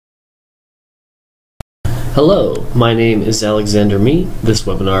Hello, my name is Alexander Mee. This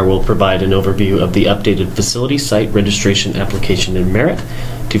webinar will provide an overview of the updated facility site registration application in Merit.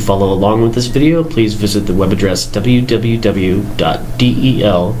 To follow along with this video, please visit the web address www.del.wa.gov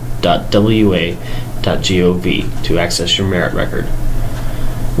to access your Merit record.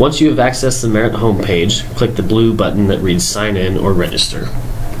 Once you have accessed the Merit homepage, click the blue button that reads Sign In or Register.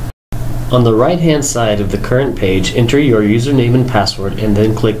 On the right-hand side of the current page, enter your username and password and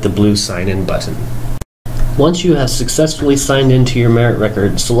then click the blue Sign In button. Once you have successfully signed into your Merit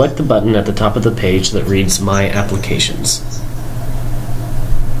record, select the button at the top of the page that reads My Applications.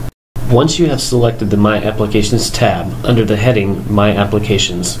 Once you have selected the My Applications tab, under the heading My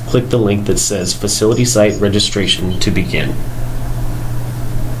Applications, click the link that says Facility Site Registration to begin.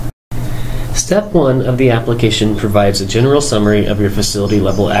 Step 1 of the application provides a general summary of your facility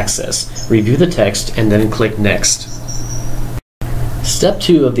level access. Review the text and then click Next. Step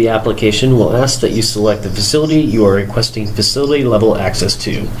 2 of the application will ask that you select the facility you are requesting facility level access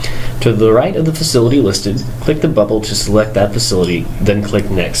to. To the right of the facility listed, click the bubble to select that facility, then click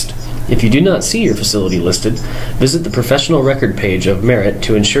Next. If you do not see your facility listed, visit the professional record page of Merit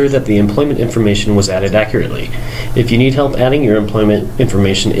to ensure that the employment information was added accurately. If you need help adding your employment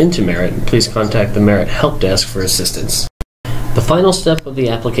information into Merit, please contact the Merit Help Desk for assistance. The final step of the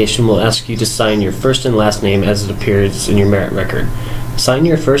application will ask you to sign your first and last name as it appears in your Merit record. Sign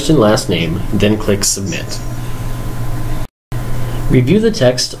your first and last name, then click Submit. Review the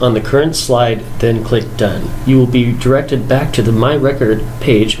text on the current slide, then click Done. You will be directed back to the My Record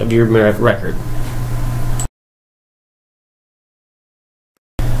page of your Merit record.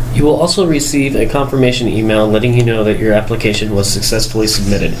 You will also receive a confirmation email letting you know that your application was successfully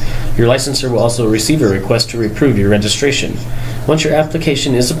submitted. Your licensor will also receive a request to approve your registration. Once your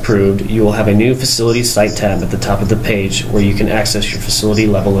application is approved, you will have a new Facility Site tab at the top of the page where you can access your facility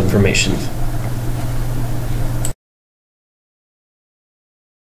level information.